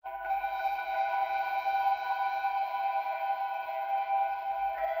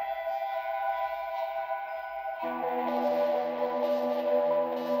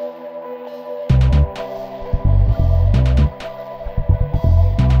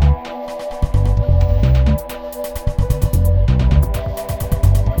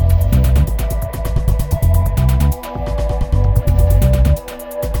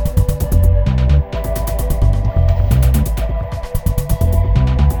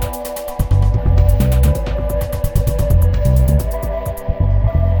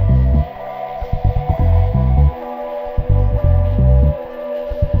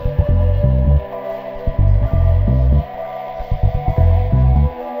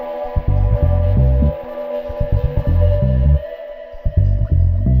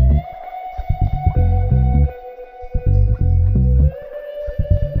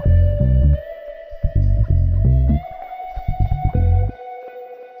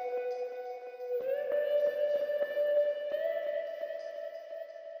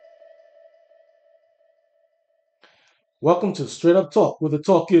Welcome to Straight Up Talk, where the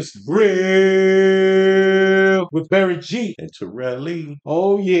talk is real with Barry Geeh. And Terrell E.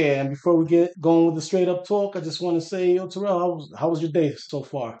 Oh yeah, and before we get going with the Straight Up Talk, I just want to say, yo, Terrell, how was your day so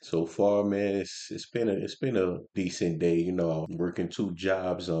far? So far, man, it's been a decent day. I'm working two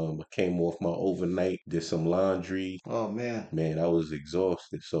jobs. I came off my overnight, did some laundry. Oh man, Man, I was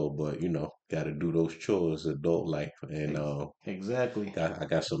exhausted. So, but got to do those chores, adult life, and exactly. I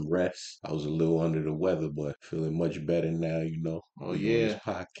got some rest. I was a little under the weather, but feeling much better now. Oh We doing this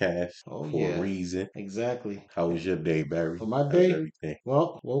yeah, podcast oh for a yeah, reason. exactly. How was your day, Barry? For my How's day, everything?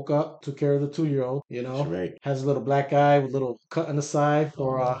 well, woke up, took care of the 2-year-old. That's right. Has a little black eye with a little cut on the side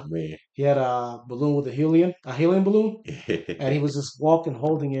for Oh man. he had a balloon with a helium balloon, and he was just walking,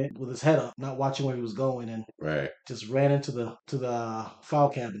 holding it with his head up, not watching where he was going, and Right. just ran into the file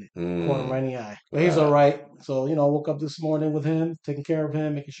cabinet, caught him Mm. right in the eye. But he's all Wow. right. So I woke up this morning with him, taking care of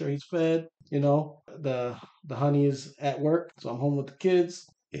him, making sure he's fed. The honey is at work, so I'm home with the kids.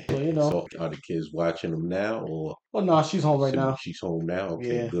 So So are the kids watching them now, or well, no, she's home right now. she's home now?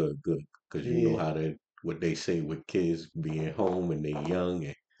 Okay, Yeah, good, good. Because you know yeah. how what they say with kids being home and they're young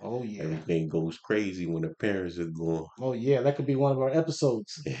and Oh yeah. everything goes crazy when the parents are gone. Oh yeah, that could be one of our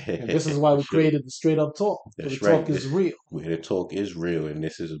episodes. And this is why For we sure. created the Straight Up Talk. Where the That's talk right. is This real. where the talk is real, and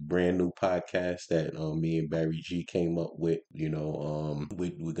this is a brand new podcast that me and Barry G came up with.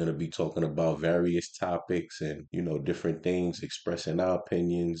 We're gonna be talking about various topics and different things, expressing our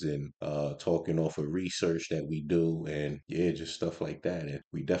opinions and talking off of research that we do, and yeah, just stuff like that. And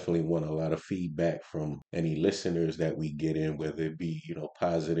we definitely want a lot of feedback from any listeners that we get in, whether it be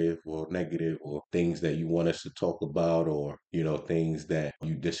positive or negative, or things that you want us to talk about, or things that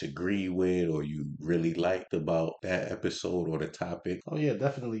you disagree with or you really liked about that episode or the topic. Oh yeah,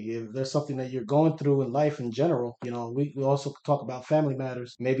 definitely. If there's something that you're going through in life in general, we also talk about family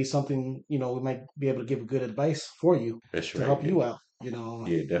matters. Maybe something, we might be able to give good advice for you That's to right. help you out, Yeah,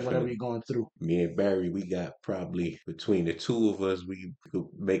 whatever definitely. you're going through. Me and Barry, we got probably between the two of us, we could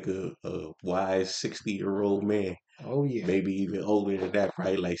make a wise 60-year-old man. Oh yeah. Maybe even older than that,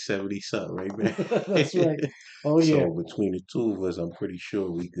 probably like 70 something, right, man? That's right. Oh yeah. So between the two of us, I'm pretty sure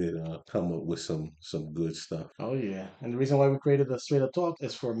we could come up with some good stuff. Oh yeah. And the reason why we created the Straight Up Talk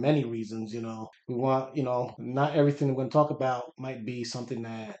is for many reasons, We want, not everything we're going to talk about might be something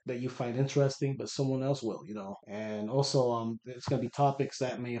that you find interesting, but someone else will. And also it's going to be topics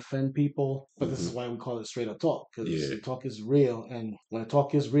that may offend people, but this is Hmm. why we call it Straight Up Talk, because Yeah, the talk is real, and when the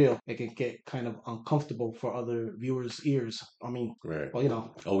talk is real, it can get kind of uncomfortable for other viewers' ears. I mean, right.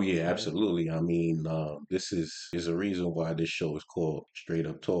 well, Oh yeah, yeah. absolutely. I mean, this is a reason why this show is called Straight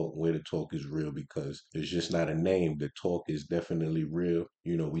Up Talk, where the talk is real, because it's just not a name. The talk is definitely real.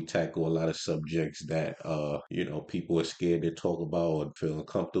 We tackle a lot of subjects that people are scared to talk about or feel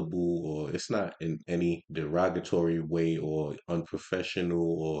uncomfortable, or it's not in any derogatory way or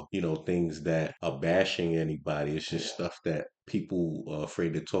unprofessional, or things that are bashing anybody. It's just stuff that people are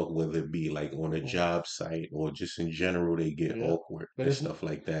afraid to talk, whether it be like on a Yeah. job site or just in general, they get Yeah. awkward But and it's stuff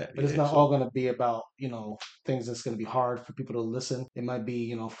like that. but it's Yeah. not all So going to be about things that's going to be hard for people to listen. It might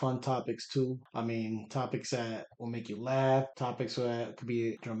be fun topics too. I mean, topics that will make you laugh, topics that could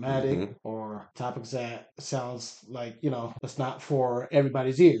be dramatic, hmm. or topics that sounds like it's not for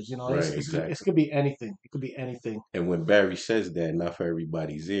everybody's ears. Right, It exactly. could be anything. It could be anything. And when Barry says that, not for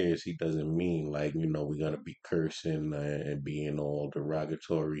everybody's ears, he doesn't mean like, we're going to be cursing and being all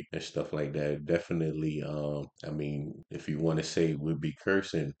derogatory and stuff like that. Definitely, I mean, if you want to say we'll be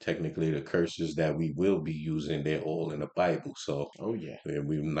cursing, technically the curses that we will be using, they're all in the Bible. So, Oh yeah. and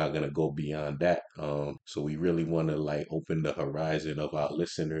we're not gonna go beyond that. So we really want to like open the horizon of our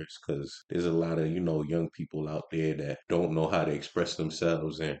listeners, because there's a lot of young people out there that don't know how to express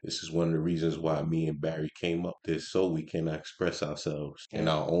themselves, and this is one of the reasons why me and Barry came up this, so we can express ourselves in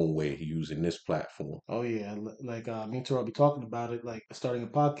Yeah. our own way using this platform. Oh yeah. Like me and Terrell be talking about it. Like starting a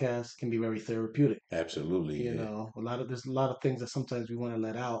podcast can be very therapeutic. Absolutely, yeah. There's a lot of things that sometimes we want to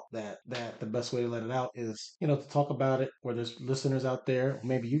let out, that the best way to let it out is to talk about it where there's listeners out there.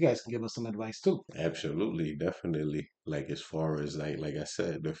 Maybe you guys can give us some advice too. Absolutely, definitely. Like as far as like I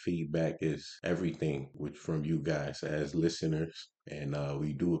said, the feedback is everything which from you guys as listeners. And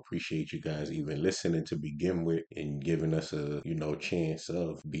we do appreciate you guys even listening to begin with and giving us a chance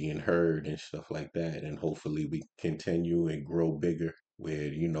of being heard and stuff like that. And hopefully we continue and grow bigger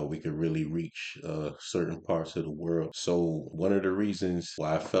where we could really reach certain parts of the world. So one of the reasons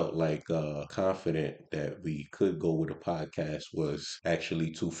why I felt like confident that we could go with a podcast was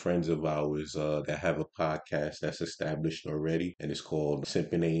actually two friends of ours that have a podcast that's established already, and it's called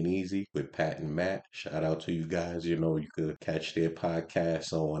Simpin' Ain't Easy with Pat and Matt. Shout out to you guys. You could catch their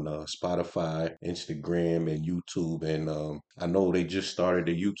podcast on Spotify, Instagram, and YouTube. And I know they just started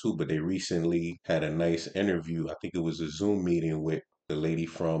the YouTube, but they recently had a nice interview. I think it was a Zoom meeting with the lady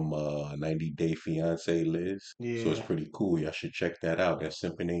from 90 Day Fiance, Liz. So it's Yeah, pretty cool. Y'all should check that out. That's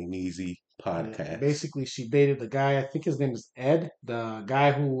Simpin' Ain't Easy yeah. podcast. Basically, she dated the guy. I think his name is Ed, the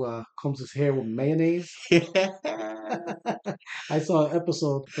guy who combs his hair with mayonnaise. I saw an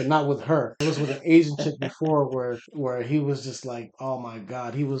episode, but not with her. It was with an Asian chick before, where he was just like, oh my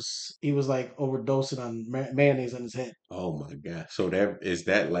god, he was like overdosing on mayonnaise on his head. Oh my God. So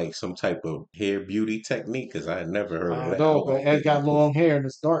that like some type of hair beauty technique? Because I had never heard I of don't that. I, know, I but Ed got wouldn't put long hair and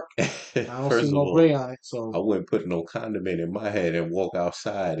it's dark. I don't see first of no all, gray on it. I So, wouldn't put no condiment in my head and walk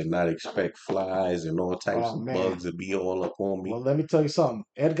outside and not expect flies and all types oh of man. bugs to be all up on me. Well, let me tell you something.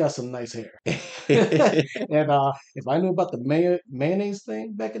 Ed got some nice hair. And if I knew about the mayonnaise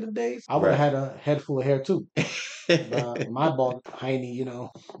thing back in the days, I would have Right. had a head full of hair too. My bald hiney,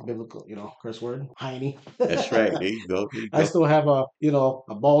 biblical, curse word, hiney. That's right. There you go. There you I go. still have a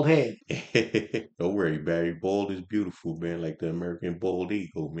bald head. Don't worry, Barry. Bald is beautiful, man, like the American bald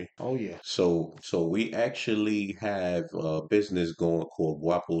eagle, man. Oh yeah. So we actually have a business going called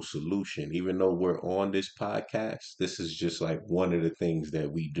Guapo Solution. Even though we're on this podcast, this is just like one of the things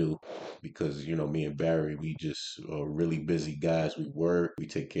that we do because, me and Barry, we just are really busy guys. We work, we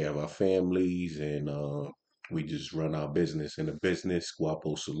take care of our families, and we just run our business. And the business,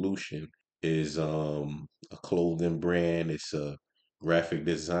 Guapo Solution, is a clothing brand. It's a graphic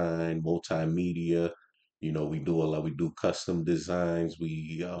design, multimedia. We do a lot. We do custom designs.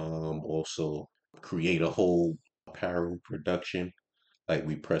 We also create a whole apparel production. Like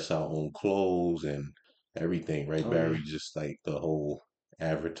we press our own clothes and everything, right, Oh yeah. Barry? Just like the whole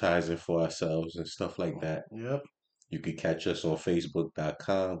advertising for ourselves and stuff like that. Yep. You can catch us on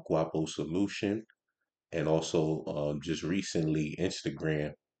Facebook.com, Guapo Solution, and also just recently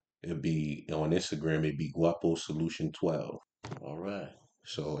Instagram. It'd be on Instagram. It'd be Guapo Solution 12. All right.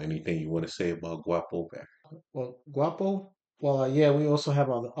 So anything you want to say about Guapo, Barry? Well, Guapo. Well, yeah, we also have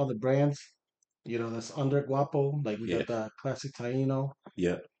other brands. That's under Guapo. Like we Yeah, got the classic Taino,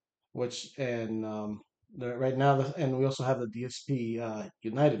 yeah, which and right now, and we also have the DSP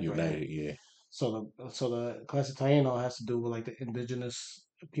United brand. United, yeah, So the classic Taino has to do with like the indigenous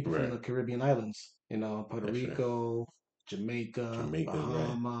people from right. the Caribbean islands. Puerto That's right. Rico, Jamaica, Jamaica, right.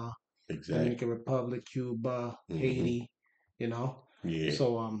 Bahama, Exactly. Dominican Republic, Cuba, Hmm. Haiti. You know, Yeah,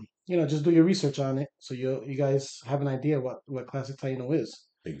 so just do your research on it so you guys have an idea what classic Taino is.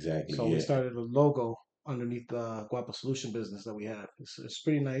 exactly. So we Yeah. started a logo underneath the Guapa Solution business that we have. It's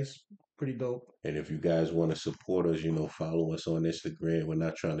pretty nice, pretty dope. And if you guys want to support us, follow us on Instagram. We're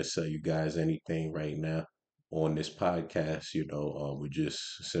not trying to sell you guys anything right now on this podcast. We're just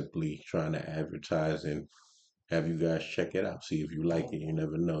simply trying to advertise and have you guys check it out. See if you like it. You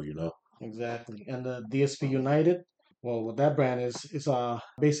never know. Exactly. And the DSP United, well, what that brand is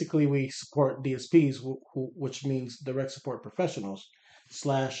basically we support DSPs, which means direct support professionals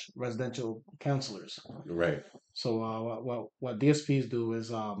slash residential counselors. Right. So what DSPs do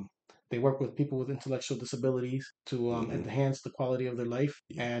is they work with people with intellectual disabilities to Hmm. enhance the quality of their life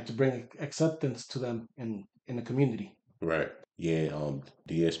Yeah. and to bring acceptance to them in the community. Right. Yeah,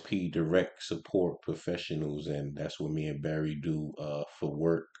 DSP direct support professionals, and that's what me and Barry do for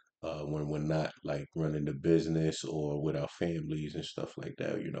work when we're not like running the business or with our families and stuff like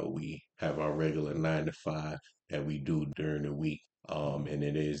that. We have our regular 9 to 5 that we do during the week. And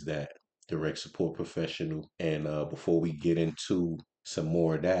it is that direct support professional. And before we get into some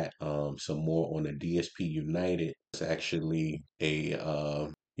more of that, some more on the DSP United, it's actually a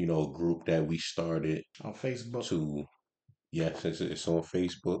group that we started On Facebook. to. Yes, it's on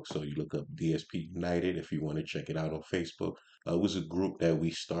Facebook. So you look up DSP United if you want to check it out on Facebook. It was a group that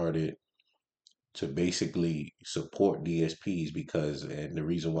we started to basically support DSPs because, and the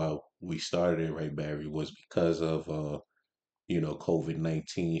reason why we started it, right, Barry, was because of,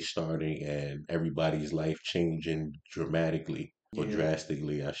 COVID-19 starting and everybody's life changing dramatically or Yeah,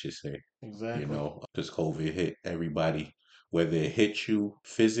 drastically, I should say, exactly. because COVID hit everybody, whether it hit you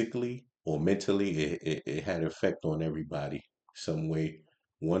physically or mentally, it had effect on everybody some way,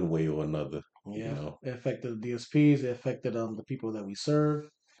 one way or another, you Yeah, know. it affected the DSPs. It affected the people that we serve.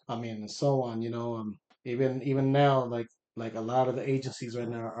 I mean, and so on. Even now, like like a lot of the agencies right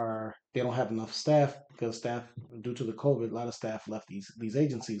now are they don't have enough staff because staff due to the COVID, a lot of staff left these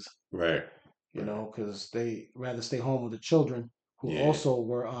agencies, Right. you Right. know, because they rather stay home with the children who Yeah. also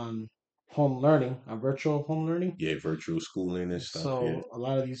were on home learning, on virtual home learning. Yeah. Virtual schooling and stuff. Yeah. So a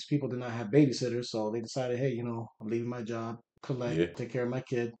lot of these people did not have babysitters, so they decided, hey, you know, I'm leaving my job, collect, Yeah. take care of my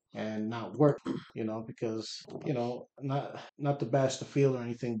kid, and not work. You know, because not to bash the field or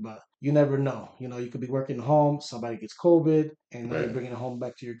anything, but you never know. You know, you could be working at home, somebody gets COVID, and now you're Right. bringing it home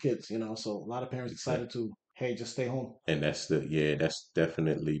back to your kids. You know, so a lot of parents Exactly. decided to, hey, just stay home. And that's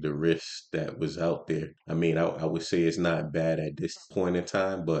definitely the risk that was out there. I mean, I would say it's not bad at this point in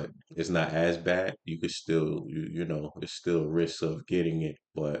time, but it's not as bad. You could still, you know, it's still risk of getting it,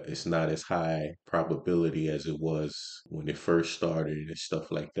 but it's not as high probability as it was when it first started and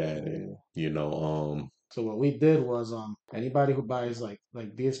stuff like that. And, Yeah. you know, So what we did was anybody who buys like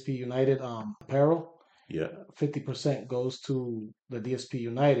DSP United apparel, yeah, 50% goes to the DSP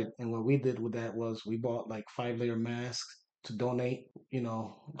United. And what we did with that was we bought like 5 layer masks to donate, you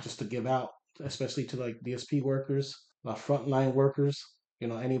know, just to give out, especially to like DSP workers, frontline workers, you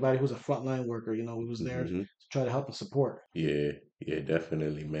know, anybody who's a frontline worker, you know, we was there to hmm try to help and support. yeah, yeah,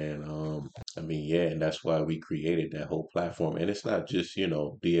 definitely, man. I mean, yeah, and that's why we created that whole platform. And it's not just, you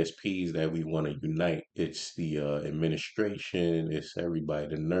know, DSPs that we want to unite. It's the administration, it's everybody,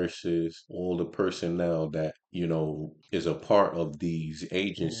 the nurses, all the personnel that, you know, is a part of these Yeah.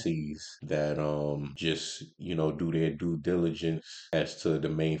 agencies that just, you know, do their due diligence as to the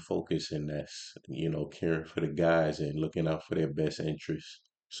main focus, and that's, you know, caring for the guys and looking out for their best interests.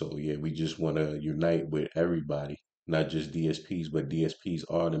 So yeah, we just want to unite with everybody, not just DSPs, but DSPs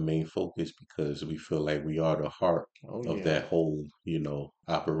are the main focus because we feel like we are the heart Oh of yeah. that whole, you know,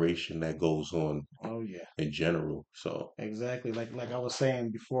 operation that goes on Oh yeah. in general. So, Exactly. Like I was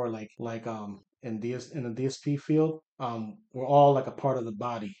saying before, in the DSP field, we're all like a part of the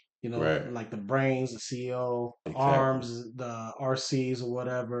body. You know, right, like the brains, the CEO, the exactly. arms, the RCs or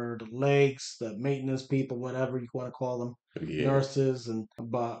whatever, the legs, the maintenance people, whatever you want to call them, Yeah, nurses, and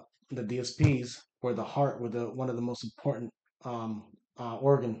but the DSPs were the heart, were the one of the most important um,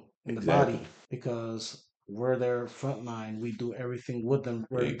 organ in the body exactly, because we're their front line. We do everything with them.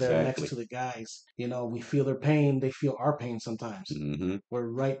 We're there next exactly. to the guys. You know, we feel their pain. They feel our pain sometimes. hmm We're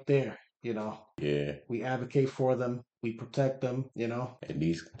right there. You know, Yeah. we advocate for them. We protect them. You know. And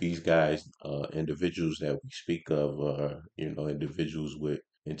these guys, individuals that we speak of, are, you know, individuals with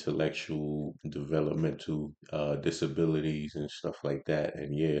intellectual developmental disabilities and stuff like that.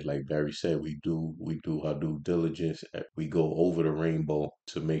 And yeah, like Barry said, we do our due diligence. We go over the rainbow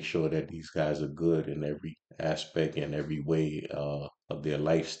to make sure that these guys are good in every aspect and every way of their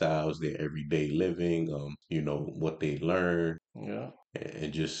lifestyles, their everyday living, you know, what they learn, Yeah.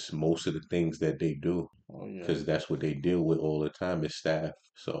 and just most of the things that they do, Oh yeah. because that's what they deal with all the time is staff.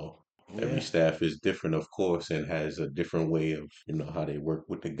 So every Yeah. staff is different, of course, and has a different way of, you know, how they work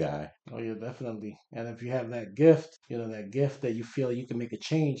with the guy. Oh yeah, definitely. And if you have that gift, you know, that gift that you feel you can make a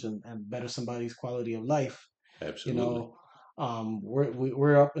change and better somebody's quality of life, you Absolutely. know,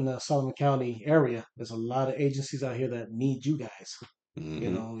 we're up in the Solomon County area. There's a lot of agencies out here that need you guys. You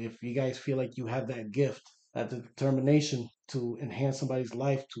hmm know, if you guys feel like you have that gift, that determination to enhance somebody's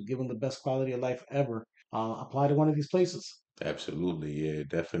life, to give them the best quality of life ever, apply to one of these places. Absolutely. Yeah,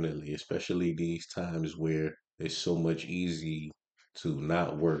 definitely. Especially these times where it's so much easy to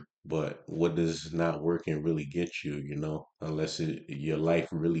not work. But what does not working really get you, you know? Unless your life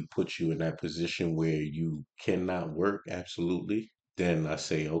really puts you in that position where you cannot work, absolutely. Then I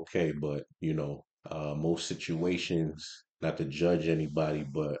say, okay, but, you know, most situations, not to judge anybody,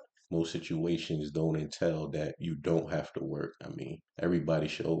 but most situations don't entail that you don't have to work. I mean, everybody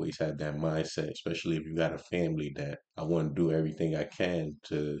should always have that mindset, especially if you got a family, that I want to do everything I can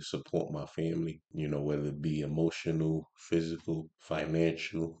to support my family, you know, whether it be emotional, physical,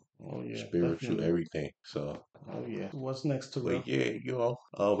 financial, Oh yeah, spiritual, definitely. everything. So, Oh yeah. What's next, but Terrell? yeah, you know,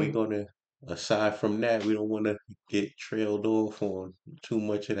 we're Okay. gonna, aside from that, we don't want to get trailed off on too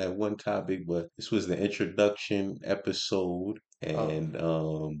much of that one topic, but this was the introduction episode, Oh,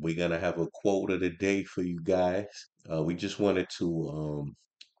 and we're gonna have a quote of the day for you guys. We just wanted to,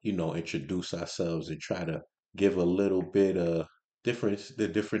 you know, introduce ourselves and try to give a little bit of the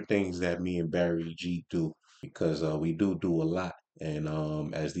different things that me and Barry G do, because we do a lot.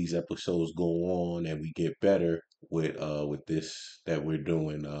 And as these episodes go on and we get better with this that we're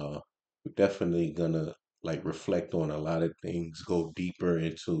doing, we're definitely gonna like reflect on a lot of things, go deeper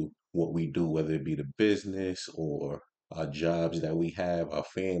into what we do, whether it be the business or our jobs that we have, our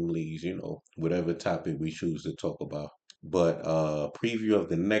families, you know, whatever topic we choose to talk about. But preview of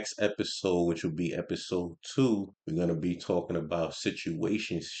the next episode, which will be episode 2, we're gonna be talking about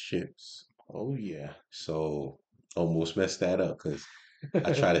situationships. Oh yeah. So almost messed that up because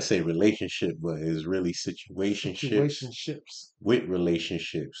I try to say relationship, but it's really situationships Situationships. with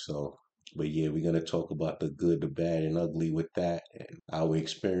relationships. So, but yeah, we're gonna talk about the good, the bad, and ugly with that, and our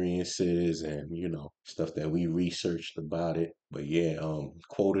experiences, and stuff that we researched about it. But yeah,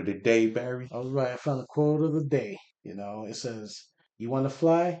 quote of the day, Barry. All right, I found a quote of the day. It says, "You want to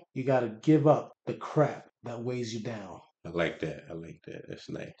fly? You got to give up the crap that weighs you down." I like that. I like that. That's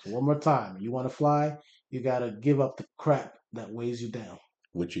So nice. one more time, you want to fly? You got to give up the crap that weighs you down.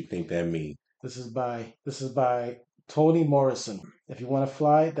 What you think that means? This is by Toni Morrison. If you want to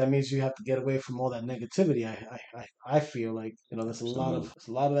fly, that means you have to get away from all that negativity. I feel like there's a lot of Absolutely. there's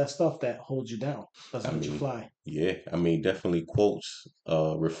a lot of that stuff that holds you down, I doesn't let you mean, fly. yeah, I mean, definitely quotes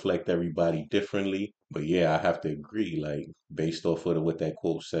reflect everybody differently, but yeah, I have to agree. Like based off of what that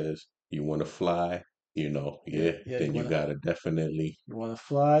quote says, you want to fly, Yeah, yeah, yeah. then you gotta definitely You want to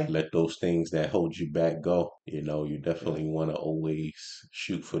fly? let those things that hold you back go. You Yeah, definitely want to always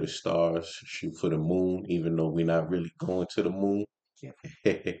shoot for the stars, shoot for the moon, even though we're not really going to the moon. yeah,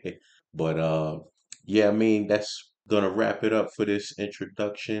 But yeah, I mean that's gonna wrap it up for this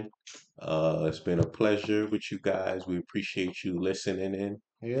introduction. It's been a pleasure with you guys. We appreciate you listening in,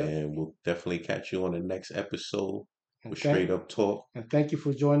 yeah. and we'll definitely catch you on the next episode with And Straight Up Talk, thank you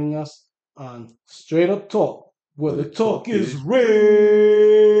for joining us on Straight Up Talk, where where the the talk talk is is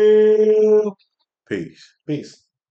real. peace. Peace.